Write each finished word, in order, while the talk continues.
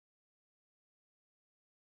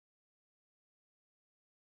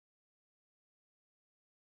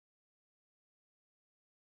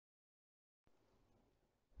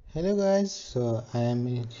Hello guys, so I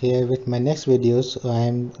am here with my next video. So I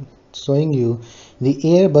am showing you the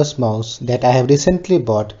Airbus mouse that I have recently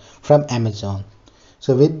bought from Amazon.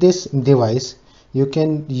 So with this device you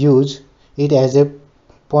can use it as a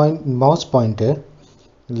mouse pointer,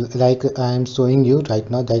 like I am showing you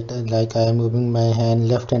right now, that like I am moving my hand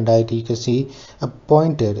left and right. You can see a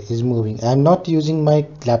pointer is moving. I am not using my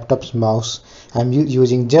laptop's mouse. I am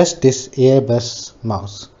using just this Airbus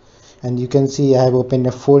mouse. And you can see I have opened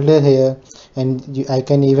a folder here, and I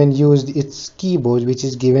can even use its keyboard, which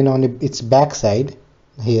is given on its back side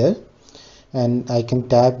here, and I can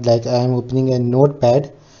tap like I am opening a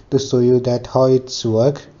notepad to show you that how it's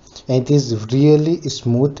work. And it is really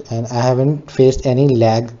smooth, and I haven't faced any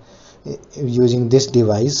lag using this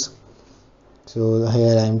device. So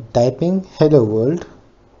here I am typing hello world,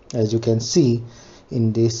 as you can see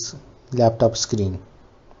in this laptop screen.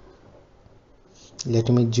 Let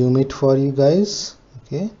me zoom it for you guys.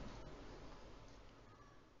 Okay.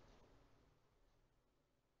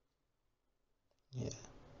 Yeah.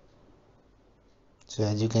 So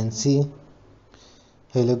as you can see,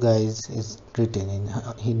 hello guys is written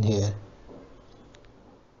in here.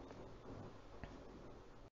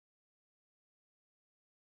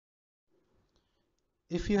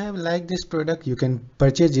 If you have liked this product, you can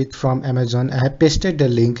purchase it from Amazon. I have pasted the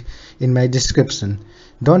link in my description.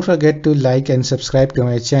 Don't forget to like and subscribe to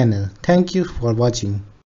my channel. Thank you for watching.